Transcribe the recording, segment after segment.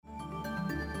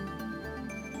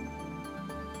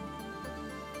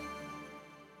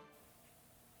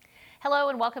Hello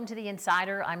and welcome to The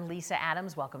Insider. I'm Lisa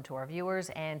Adams. Welcome to our viewers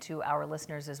and to our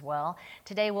listeners as well.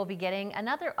 Today we'll be getting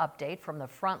another update from the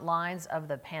front lines of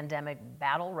the pandemic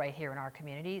battle right here in our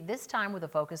community, this time with a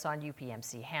focus on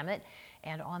UPMC Hamot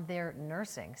and on their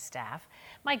nursing staff.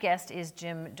 My guest is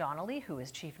Jim Donnelly, who is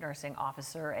Chief Nursing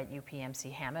Officer at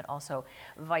UPMC Hamot, also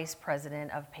Vice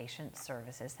President of Patient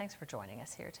Services. Thanks for joining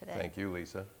us here today. Thank you,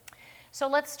 Lisa. So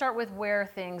let's start with where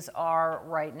things are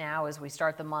right now as we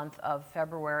start the month of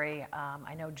February.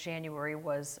 I know January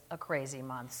was a crazy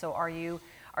month. So are you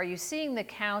seeing the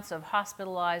counts of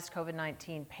hospitalized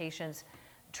COVID-19 patients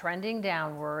trending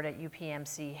downward at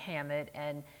UPMC Hamot?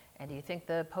 And do you think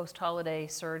the post-holiday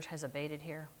surge has abated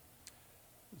here?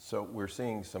 So we're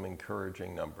seeing some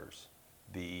encouraging numbers.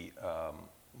 The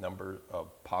number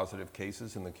of positive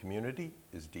cases in the community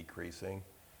is decreasing.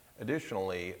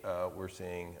 Additionally, we're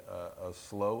seeing a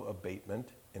slow abatement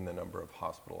in the number of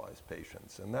hospitalized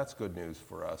patients, and that's good news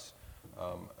for us.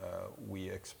 We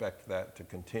expect that to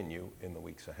continue in the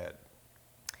weeks ahead.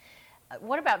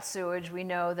 What about sewage? We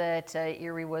know that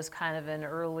Erie was kind of an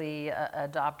early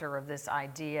adopter of this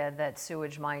idea that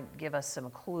sewage might give us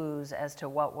some clues as to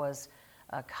what was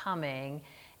coming.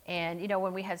 And, you know,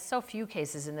 when we had so few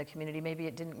cases in the community, maybe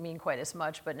it didn't mean quite as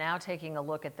much, but now taking a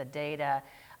look at the data,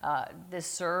 this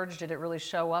surge, did it really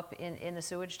show up in the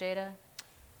sewage data?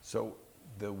 So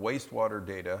the wastewater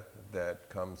data that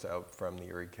comes out from the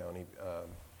Erie County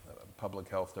Public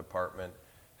Health Department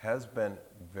has been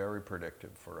very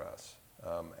predictive for us.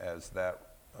 As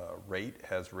that rate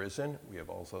has risen, we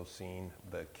have also seen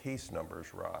the case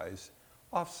numbers rise,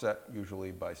 offset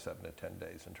usually by 7 to 10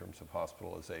 days in terms of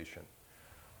hospitalization.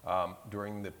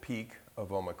 During the peak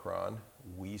of Omicron,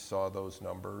 we saw those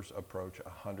numbers approach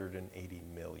 180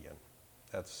 million.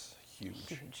 That's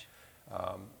huge.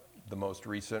 The most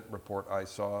recent report I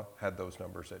saw had those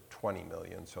numbers at 20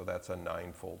 million, so that's a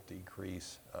 9-fold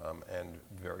decrease and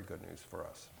very good news for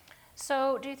us.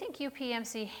 So do you think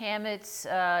UPMC Hamot's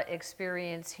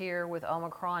experience here with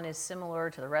Omicron is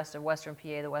similar to the rest of Western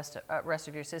PA, the rest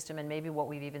of your system, and maybe what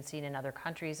we've even seen in other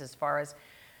countries as far as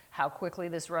how quickly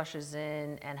this rushes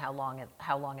in and how long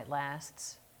it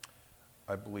lasts?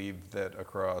 I believe that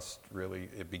across, really,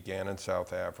 it began in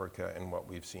South Africa, and what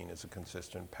we've seen is a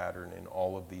consistent pattern in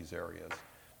all of these areas,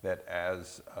 that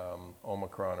as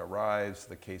Omicron arrives,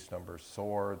 the case numbers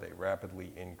soar, they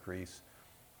rapidly increase.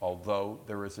 Although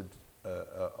there is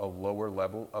a lower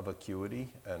level of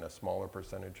acuity and a smaller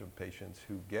percentage of patients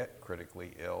who get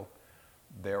critically ill,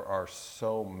 there are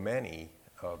so many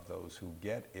of those who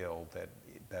get ill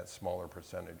that smaller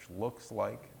percentage looks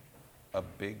like a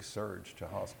big surge to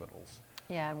hospitals.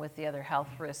 Yeah, and with the other health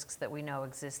risks that we know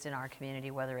exist in our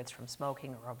community, whether it's from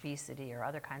smoking or obesity or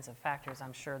other kinds of factors,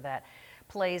 I'm sure that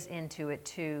plays into it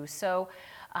too. So,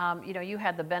 you know, you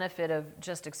had the benefit of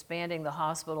just expanding the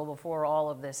hospital before all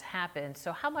of this happened.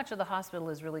 So how much of the hospital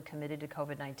is really committed to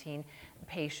COVID-19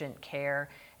 patient care,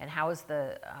 and how has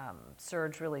the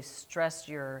surge really stressed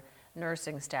your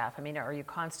nursing staff? I mean, are you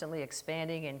constantly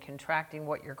expanding and contracting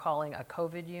what you're calling a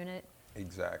COVID unit?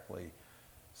 Exactly.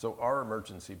 So our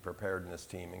emergency preparedness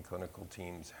team and clinical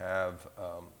teams have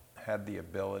had the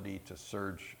ability to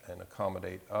surge and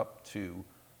accommodate up to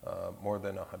more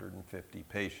than 150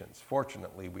 patients.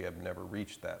 Fortunately, we have never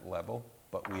reached that level,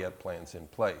 but we have plans in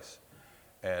place.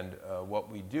 And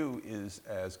what we do is,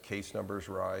 as case numbers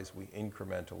rise, we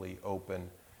incrementally open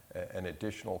an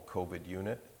additional COVID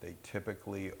unit. They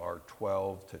typically are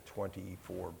 12 to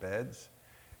 24 beds,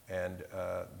 and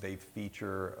they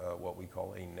feature what we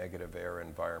call a negative air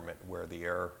environment, where the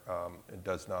air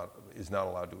is not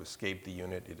allowed to escape the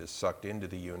unit. It is sucked into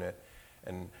the unit,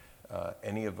 and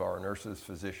any of our nurses,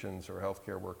 physicians, or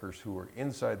healthcare workers who are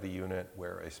inside the unit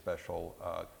wear a special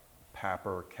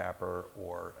PAPR, capper,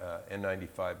 or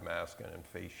N95 mask and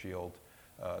face shield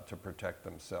to protect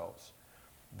themselves.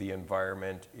 The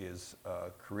environment is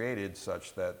created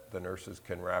such that the nurses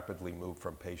can rapidly move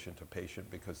from patient to patient,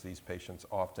 because these patients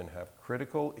often have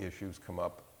critical issues come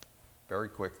up very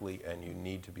quickly, and you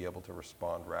need to be able to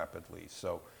respond rapidly.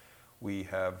 So we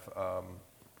have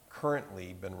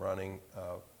currently been running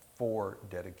 4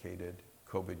 dedicated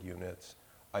COVID units.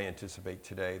 I anticipate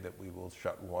today that we will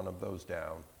shut one of those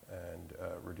down and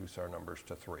reduce our numbers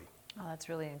to 3. Oh, that's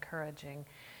really encouraging.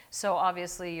 So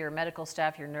obviously your medical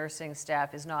staff, your nursing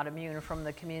staff is not immune from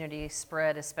the community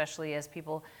spread, especially as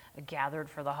people gathered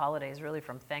for the holidays, really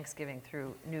from Thanksgiving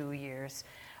through New Year's.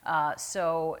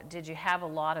 So did you have a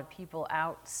lot of people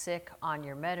out sick on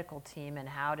your medical team, and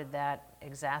how did that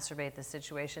exacerbate the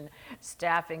situation?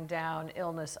 Staffing down,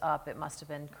 illness up, it must have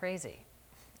been crazy.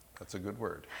 That's a good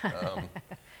word.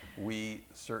 We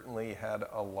certainly had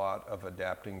a lot of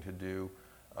adapting to do.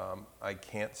 I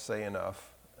can't say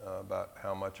enough about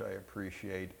how much I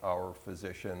appreciate our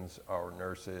physicians, our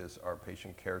nurses, our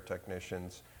patient care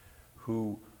technicians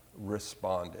who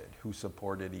responded, who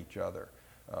supported each other.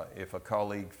 If a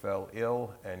colleague fell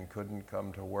ill and couldn't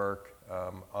come to work,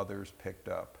 others picked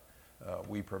up.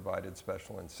 We provided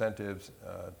special incentives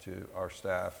to our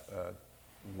staff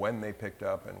when they picked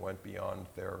up and went beyond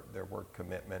their work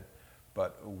commitment.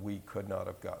 But we could not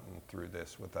have gotten through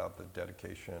this without the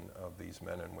dedication of these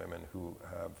men and women who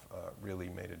have really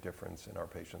made a difference in our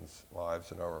patients'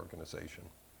 lives and our organization.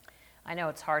 I know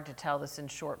it's hard to tell this in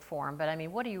short form, but I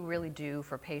mean, what do you really do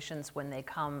for patients when they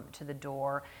come to the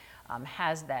door?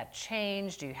 Has that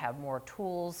changed? Do you have more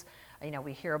tools? You know,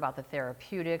 we hear about the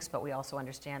therapeutics, but we also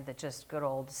understand that just good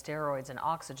old steroids and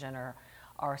oxygen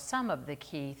are some of the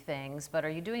key things. But are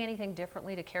you doing anything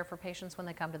differently to care for patients when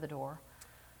they come to the door?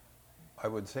 I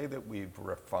would say that we've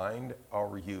refined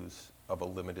our use of a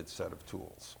limited set of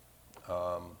tools.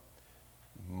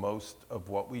 Most of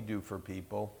what we do for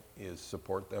people is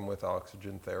support them with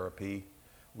oxygen therapy.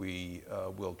 We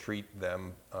will treat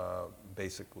them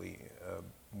basically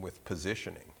with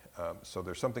positioning. So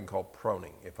there's something called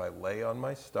proning. If I lay on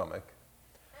my stomach,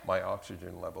 my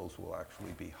oxygen levels will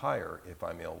actually be higher if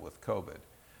I'm ill with COVID.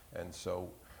 And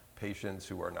so patients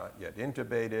who are not yet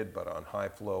intubated but on high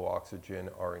flow oxygen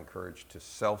are encouraged to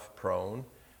self-prone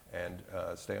and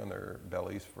stay on their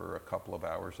bellies for a couple of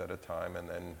hours at a time and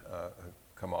then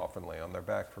come off and lay on their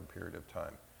back for a period of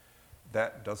time.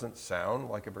 That doesn't sound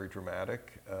like a very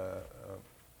dramatic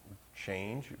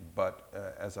change, but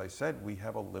as I said, we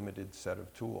have a limited set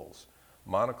of tools.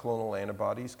 Monoclonal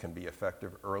antibodies can be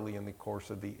effective early in the course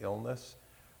of the illness.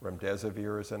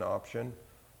 Remdesivir is an option.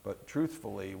 But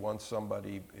truthfully, once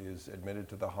somebody is admitted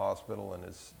to the hospital and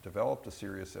has developed a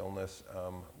serious illness,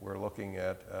 we're looking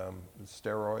at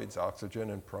steroids,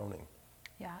 oxygen, and proning.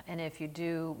 Yeah, and if you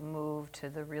do move to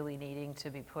the really needing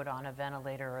to be put on a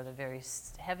ventilator or the very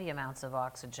heavy amounts of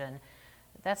oxygen,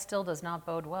 that still does not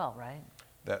bode well, right?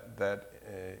 That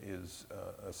is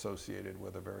associated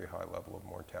with a very high level of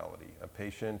mortality. A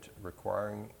patient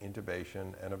requiring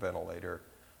intubation and a ventilator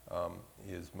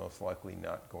is most likely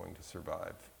not going to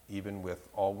survive. Even with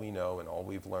all we know and all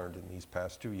we've learned in these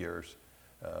past 2 years,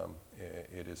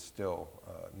 it is still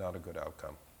not a good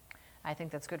outcome. I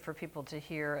think that's good for people to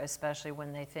hear, especially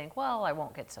when they think, well, I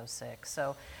won't get so sick.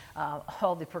 So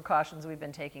all the precautions we've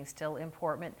been taking still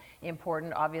important.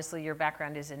 Obviously, your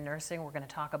background is in nursing. We're going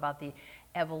to talk about the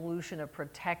evolution of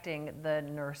protecting the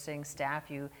nursing staff.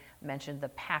 You mentioned the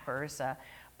PAPRs,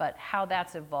 but how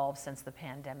that's evolved since the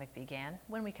pandemic began.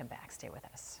 When we come back, stay with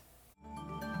us.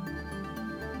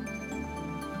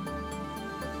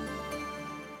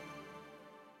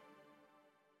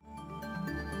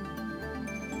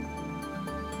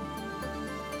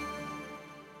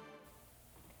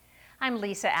 I'm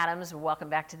Lisa Adams. Welcome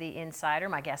back to The Insider.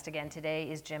 My guest again today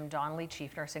is Jim Donnelly,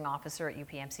 Chief Nursing Officer at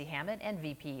UPMC Hamot and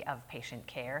VP of Patient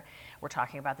Care. We're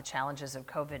talking about the challenges of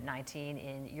COVID-19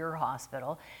 in your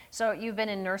hospital. So you've been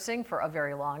in nursing for a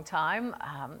very long time.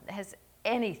 Has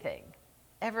anything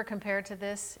ever compared to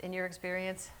this in your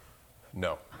experience?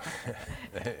 No.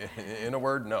 In a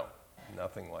word, no.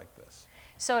 Nothing like this.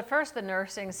 So at first, the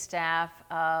nursing staff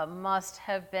must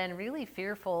have been really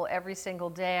fearful every single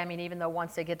day. I mean, even though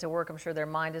once they get to work, I'm sure their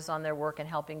mind is on their work and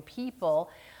helping people.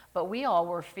 But we all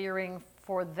were fearing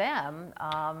for them,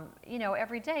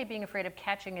 every day, being afraid of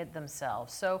catching it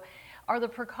themselves. So are the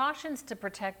precautions to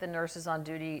protect the nurses on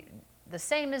duty the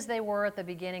same as they were at the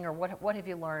beginning, or what have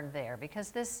you learned there?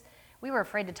 Because we were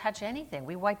afraid to touch anything.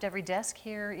 We wiped every desk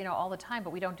here, all the time,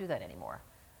 but we don't do that anymore.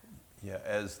 Yeah,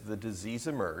 as the disease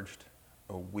emerged,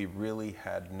 we really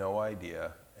had no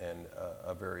idea and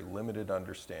a very limited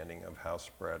understanding of how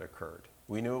spread occurred.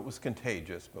 We knew it was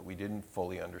contagious, but we didn't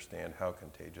fully understand how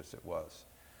contagious it was.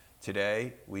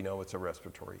 Today, we know it's a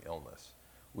respiratory illness.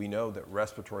 We know that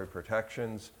respiratory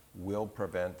protections will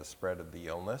prevent the spread of the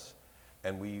illness,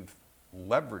 and we've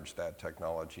leveraged that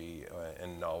technology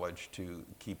and knowledge to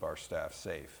keep our staff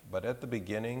safe. But at the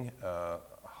beginning,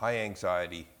 high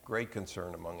anxiety, great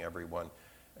concern among everyone,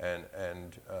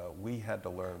 and we had to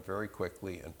learn very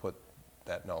quickly and put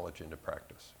that knowledge into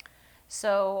practice.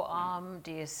 So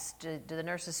do the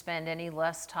nurses spend any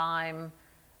less time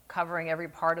covering every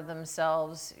part of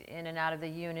themselves in and out of the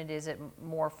unit? Is it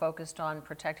more focused on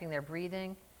protecting their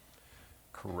breathing?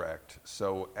 Correct.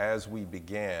 So as we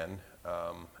began,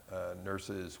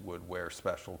 nurses would wear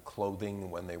special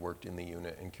clothing when they worked in the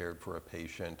unit and cared for a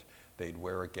patient. They'd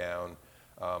wear a gown.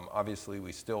 Obviously,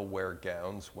 we still wear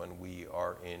gowns when we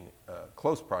are in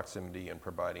close proximity and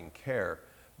providing care.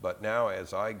 But now,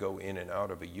 as I go in and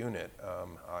out of a unit,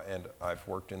 and I've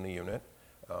worked in the unit,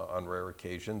 on rare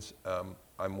occasions,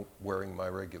 I'm wearing my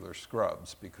regular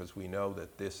scrubs because we know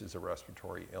that this is a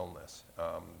respiratory illness.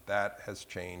 That has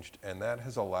changed, and that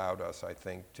has allowed us, I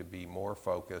think, to be more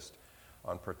focused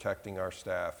on protecting our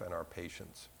staff and our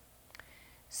patients.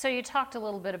 So you talked a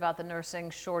little bit about the nursing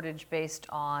shortage based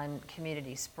on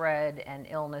community spread and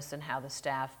illness and how the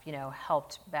staff,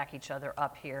 helped back each other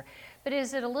up here. But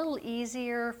is it a little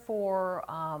easier for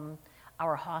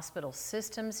our hospital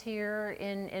systems here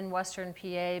in Western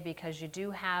PA because you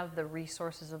do have the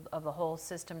resources of the whole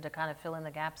system to kind of fill in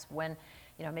the gaps when,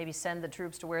 maybe send the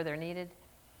troops to where they're needed?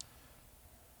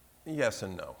 Yes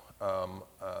and no.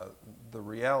 The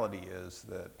reality is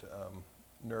that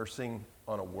nursing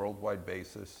on a worldwide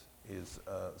basis is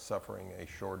suffering a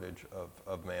shortage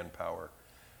of manpower.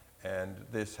 And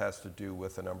this has to do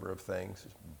with a number of things: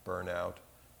 burnout,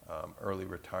 early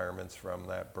retirements from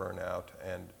that burnout,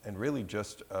 and really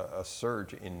just a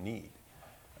surge in need.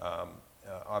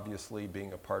 Obviously,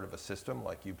 being a part of a system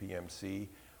like UPMC,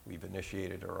 we've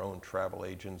initiated our own travel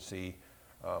agency.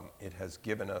 It has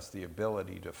given us the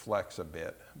ability to flex a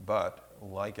bit, but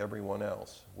like everyone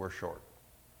else, we're short.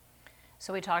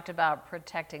 So we talked about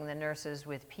protecting the nurses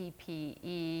with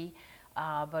PPE,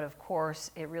 but of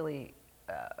course it really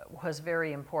was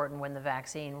very important when the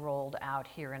vaccine rolled out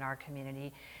here in our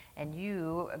community, and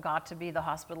you got to be the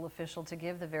hospital official to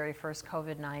give the very first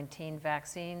COVID-19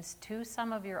 vaccines to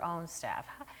some of your own staff.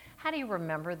 How do you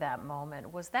remember that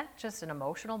moment? Was that just an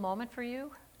emotional moment for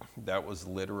you? That was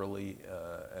literally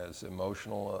as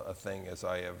emotional a thing as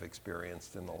I have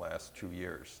experienced in the last 2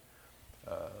 years.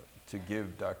 To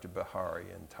give Dr. Bahari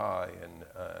and Ty and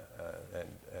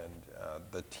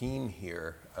the team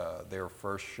here their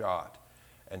first shot,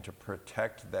 and to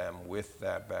protect them with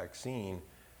that vaccine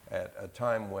at a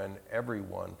time when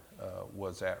everyone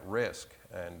was at risk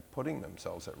and putting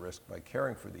themselves at risk by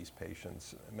caring for these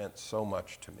patients meant so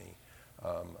much to me.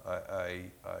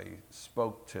 I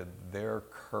spoke to their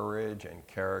courage and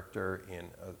character in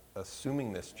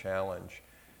assuming this challenge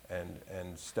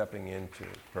and stepping in to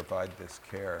provide this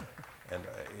care, and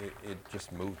it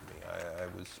just moved me.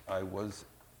 I was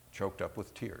choked up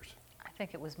with tears. I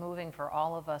think it was moving for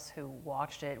all of us who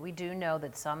watched it. We do know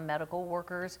that some medical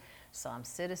workers, some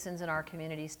citizens in our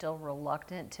community still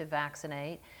reluctant to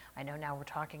vaccinate. I know now we're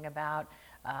talking about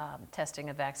testing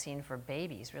a vaccine for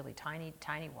babies, really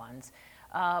tiny ones.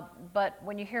 But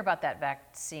when you hear about that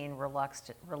vaccine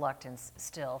reluctance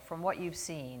still, from what you've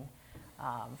seen,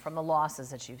 from the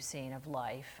losses that you've seen of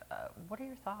life, what are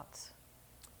your thoughts?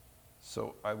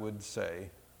 So I would say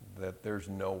that there's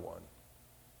no one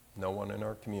in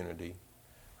our community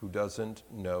who doesn't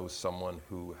know someone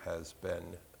who has been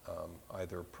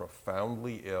either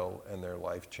profoundly ill and their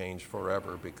life changed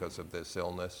forever because of this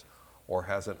illness, or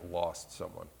hasn't lost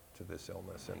someone to this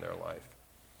illness in their life.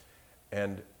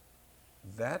 And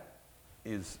that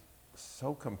is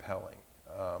so compelling.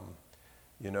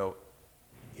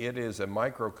 It is a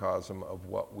microcosm of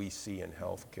what we see in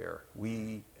healthcare.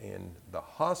 We in the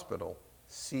hospital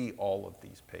see all of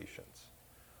these patients.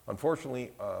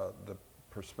 Unfortunately, the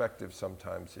perspective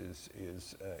sometimes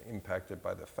is impacted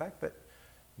by the fact that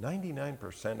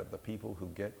 99% of the people who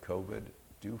get COVID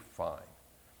do fine.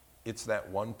 It's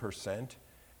that 1%,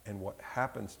 and what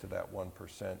happens to that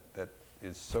 1% that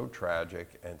is so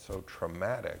tragic and so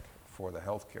traumatic for the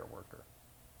healthcare worker.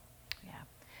 Yeah.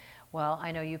 Well,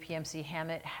 I know UPMC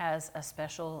Hamot has a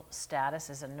special status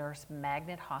as a nurse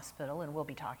magnet hospital, and we'll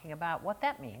be talking about what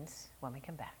that means when we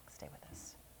come back. Stay with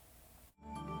us.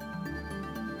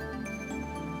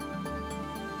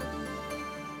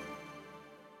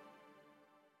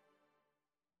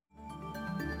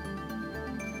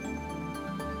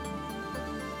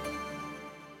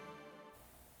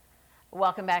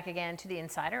 Welcome back again to The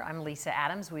Insider. I'm Lisa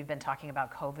Adams. We've been talking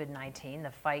about COVID-19, the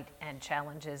fight and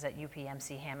challenges at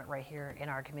UPMC Hamot right here in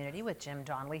our community with Jim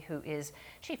Donnelly, who is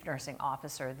Chief Nursing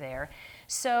Officer there.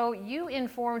 So you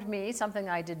informed me, something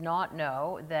I did not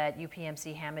know, that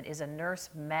UPMC Hamot is a nurse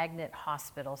magnet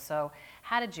hospital. So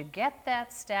how did you get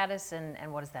that status,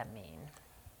 and what does that mean?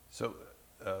 So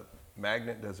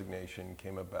magnet designation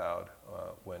came about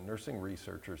when nursing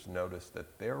researchers noticed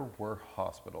that there were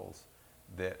hospitals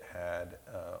that had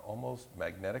almost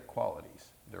magnetic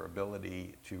qualities. Their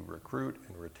ability to recruit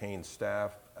and retain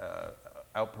staff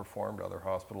outperformed other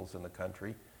hospitals in the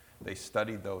country. They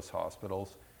studied those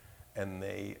hospitals, and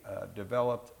they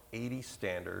developed 80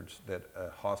 standards that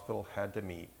a hospital had to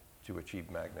meet to achieve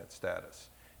magnet status.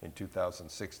 In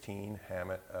 2016,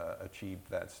 Hamot achieved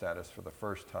that status for the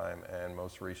first time, and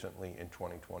most recently in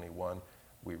 2021,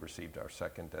 we received our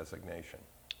second designation.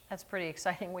 That's pretty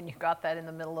exciting when you got that in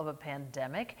the middle of a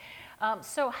pandemic.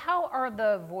 So how are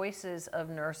the voices of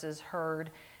nurses heard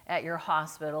at your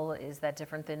hospital? Is that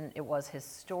different than it was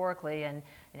historically? And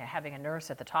having a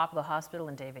nurse at the top of the hospital,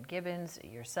 and David Gibbons,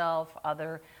 yourself,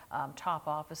 other top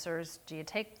officers, do you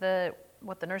take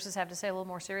what the nurses have to say a little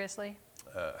more seriously?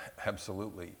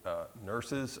 Absolutely.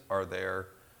 Nurses are there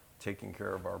taking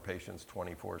care of our patients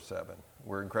 24/7.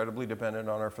 We're incredibly dependent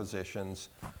on our physicians,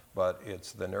 but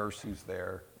it's the nurse who's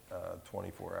there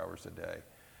 24 hours a day.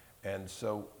 And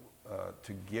so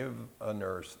to give a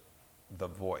nurse the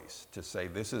voice to say,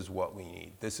 this is what we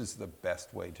need, this is the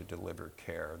best way to deliver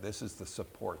care, this is the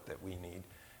support that we need,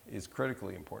 is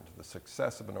critically important to the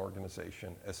success of an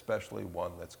organization, especially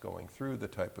one that's going through the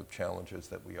type of challenges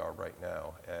that we are right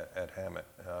now at Hamot.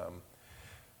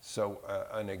 So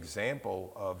an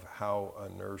example of how a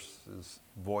nurse's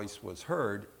voice was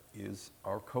heard is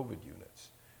our COVID units.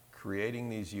 Creating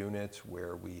these units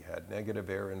where we had negative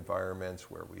air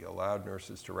environments, where we allowed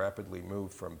nurses to rapidly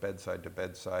move from bedside to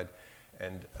bedside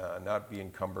and not be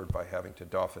encumbered by having to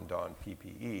doff and don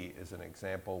PPE is an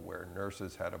example where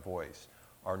nurses had a voice.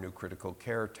 Our new critical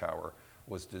care tower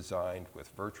was designed with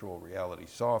virtual reality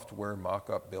software,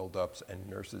 mock-up build-ups, and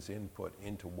nurses' input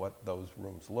into what those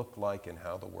rooms looked like and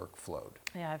how the work flowed.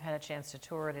 Yeah, I've had a chance to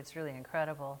tour it. It's really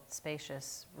incredible,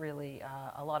 spacious, really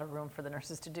a lot of room for the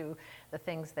nurses to do the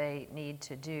things they need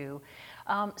to do.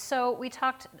 So we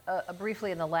talked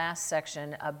briefly in the last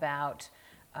section about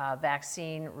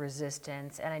vaccine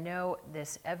resistance, and I know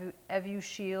this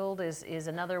EvuShield is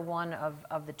another one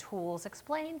of the tools.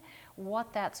 Explain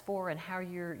what that's for and how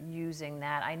you're using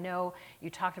that. I know you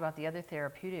talked about the other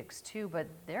therapeutics too, but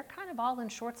they're kind of all in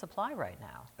short supply right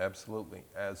now. Absolutely.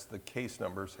 As the case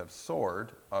numbers have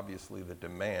soared, obviously the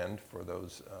demand for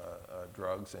those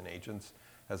drugs and agents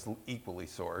has equally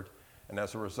soared, and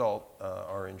as a result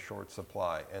are in short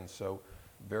supply. And so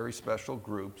very special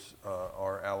groups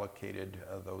are allocated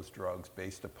those drugs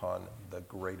based upon the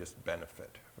greatest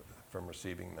benefit from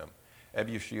receiving them.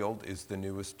 EvuShield is the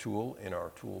newest tool in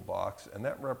our toolbox, and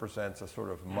that represents a sort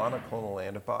of monoclonal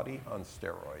antibody on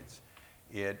steroids.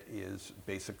 It is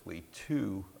basically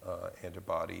two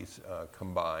antibodies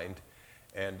combined,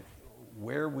 and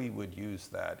where we would use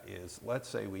that is, let's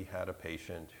say we had a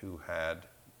patient who had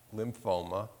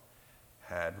lymphoma,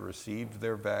 had received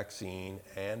their vaccine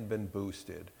and been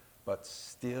boosted, but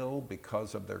still,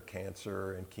 because of their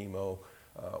cancer and chemo,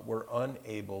 were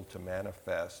unable to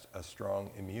manifest a strong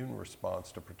immune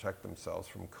response to protect themselves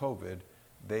from COVID.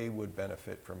 They would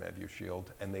benefit from EvuShield,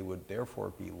 and they would therefore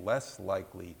be less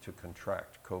likely to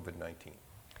contract COVID-19.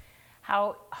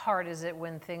 How hard is it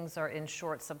when things are in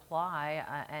short supply?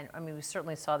 And I mean, we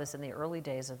certainly saw this in the early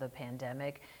days of the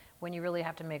pandemic, when you really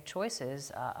have to make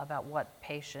choices about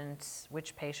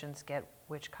which patients get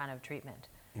which kind of treatment.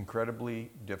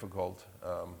 Incredibly difficult,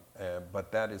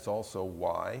 but that is also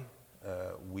why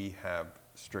we have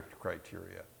strict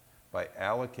criteria. By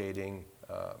allocating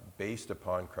based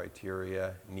upon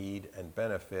criteria, need, and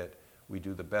benefit, we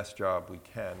do the best job we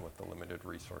can with the limited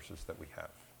resources that we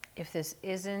have. If this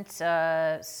isn't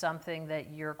something that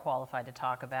you're qualified to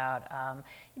talk about,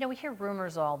 we hear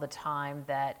rumors all the time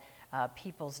that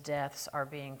people's deaths are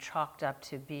being chalked up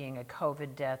to being a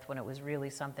COVID death when it was really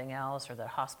something else, or that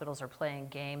hospitals are playing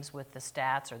games with the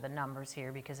stats or the numbers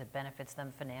here because it benefits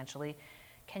them financially.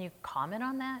 Can you comment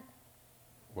on that?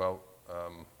 Well,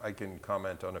 I can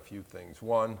comment on a few things.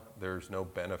 One, there's no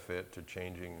benefit to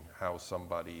changing how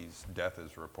somebody's death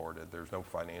is reported. There's no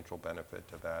financial benefit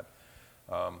to that.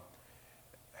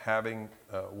 Having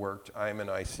worked, I'm an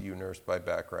ICU nurse by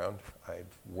background.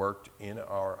 I've worked in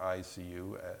our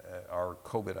ICU, our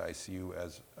COVID ICU,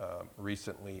 as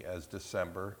recently as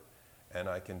December, and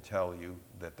I can tell you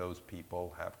that those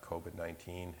people have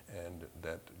COVID-19 and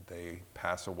that they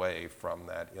pass away from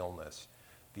that illness.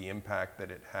 The impact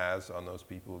that it has on those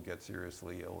people who get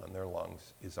seriously ill in their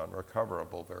lungs is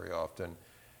unrecoverable very often,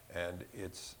 and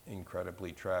it's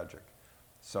incredibly tragic.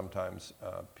 Sometimes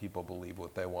people believe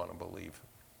what they want to believe.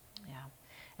 Yeah,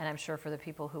 and I'm sure for the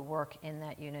people who work in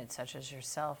that unit, such as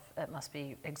yourself, it must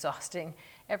be exhausting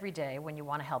every day when you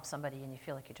want to help somebody and you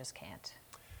feel like you just can't.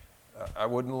 I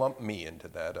wouldn't lump me into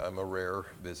that. I'm a rare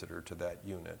visitor to that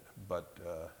unit, but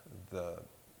the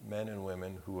men and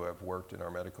women who have worked in our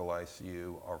medical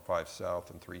ICU, our 5 South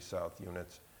and 3 South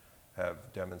units,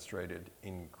 have demonstrated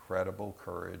incredible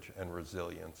courage and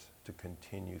resilience to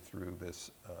continue through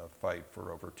this fight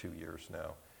for over 2 years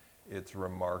now. It's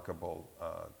remarkable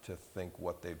to think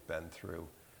what they've been through,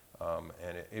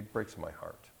 and it breaks my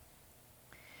heart.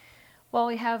 Well,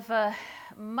 we have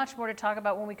much more to talk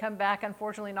about when we come back.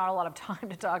 Unfortunately, not a lot of time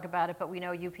to talk about it, but we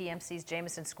know UPMC's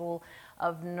Jameson School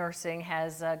of Nursing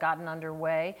has gotten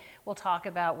underway. We'll talk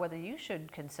about whether you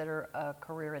should consider a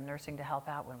career in nursing to help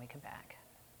out when we come back.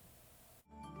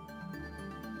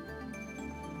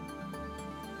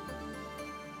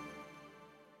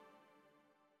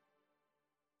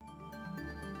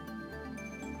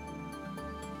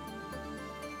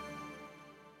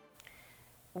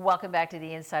 Welcome back to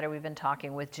The Insider. We've been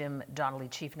talking with Jim Donnelly,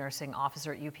 Chief Nursing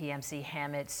Officer at UPMC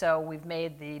Hamot. So we've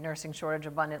made the nursing shortage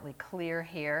abundantly clear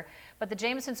here. But the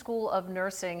Jameson School of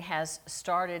Nursing has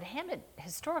started. Hamot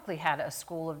historically had a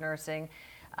school of nursing.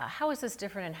 How is this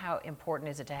different, and how important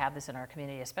is it to have this in our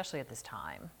community, especially at this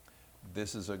time?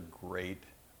 This is a great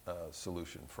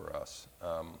solution for us.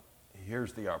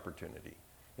 Here's the opportunity.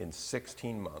 In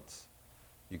 16 months,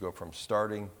 you go from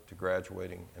starting to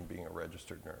graduating and being a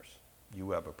registered nurse.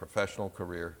 You have a professional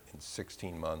career in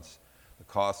 16 months. The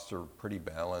costs are pretty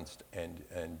balanced, and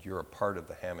you're a part of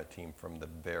the Hamot team from the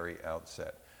very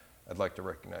outset. I'd like to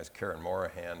recognize Karen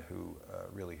Morahan, who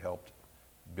really helped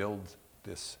build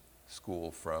this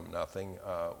school from nothing.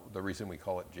 The reason we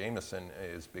call it Jameson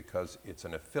is because it's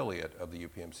an affiliate of the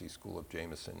UPMC School of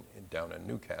Jameson down in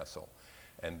Newcastle,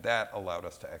 and that allowed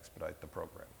us to expedite the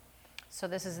program. So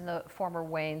this is in the former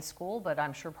Wayne School, but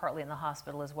I'm sure partly in the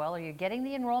hospital as well. Are you getting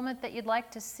the enrollment that you'd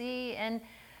like to see? And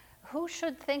who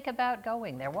should think about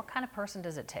going there? What kind of person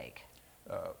does it take?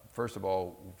 First of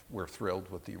all, we're thrilled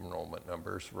with the enrollment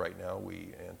numbers. Right now,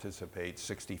 we anticipate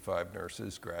 65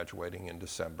 nurses graduating in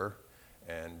December.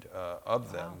 And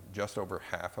of them, just over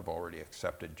half have already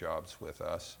accepted jobs with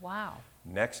us. Wow.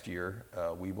 Next year,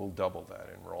 we will double that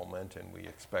enrollment, and we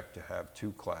expect to have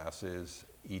 2 classes,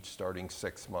 each starting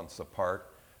 6 months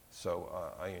apart. So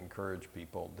I encourage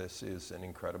people, this is an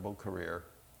incredible career.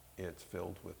 It's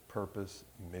filled with purpose,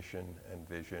 mission, and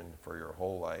vision for your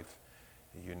whole life.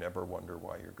 You never wonder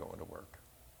why you're going to work.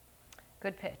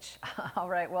 Good pitch. All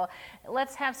right, well,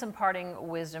 let's have some parting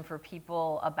wisdom for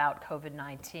people about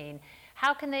COVID-19.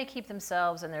 How can they keep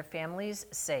themselves and their families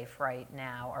safe right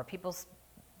now? Are people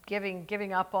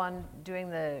giving up on doing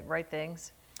the right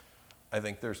things? I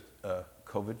think there's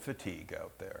COVID fatigue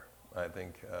out there. I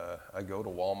think I go to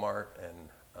Walmart, and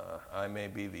I may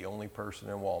be the only person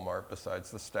in Walmart besides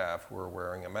the staff who are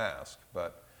wearing a mask,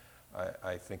 but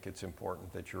I think it's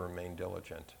important that you remain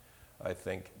diligent. I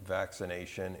think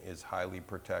vaccination is highly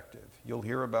protective. You'll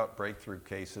hear about breakthrough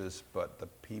cases, but the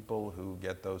people who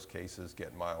get those cases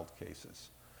get mild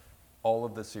cases. All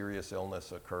of the serious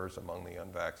illness occurs among the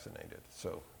unvaccinated.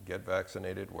 So get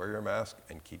vaccinated, wear your mask,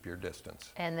 and keep your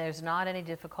distance. And there's not any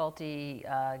difficulty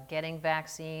getting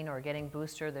vaccine or getting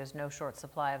booster? There's no short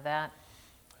supply of that?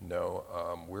 No,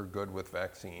 we're good with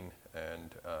vaccine,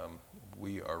 and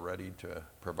we are ready to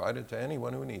provide it to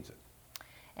anyone who needs it.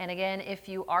 And again, if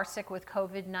you are sick with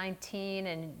COVID-19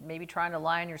 and maybe trying to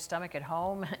lie on your stomach at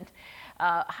home,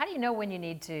 how do you know when you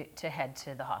need to head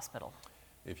to the hospital?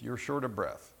 If you're short of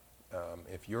breath,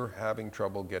 if you're having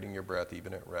trouble getting your breath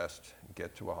even at rest,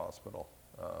 get to a hospital.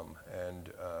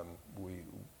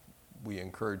 We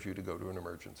encourage you to go to an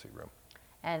emergency room.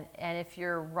 And if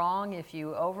you're wrong, if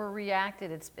you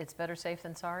overreacted, it's better safe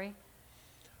than sorry?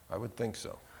 I would think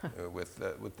so. With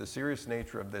the serious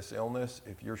nature of this illness,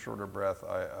 if you're short of breath,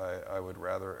 I would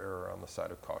rather err on the side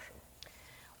of caution.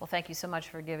 Well, thank you so much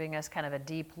for giving us kind of a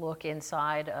deep look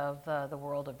inside of the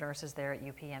world of nurses there at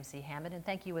UPMC Hamot, and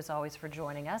thank you as always for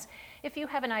joining us. If you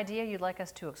have an idea you'd like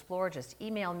us to explore, just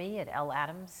email me at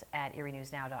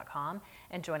ladams@erienewsnow.com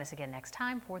and join us again next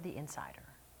time for The Insider.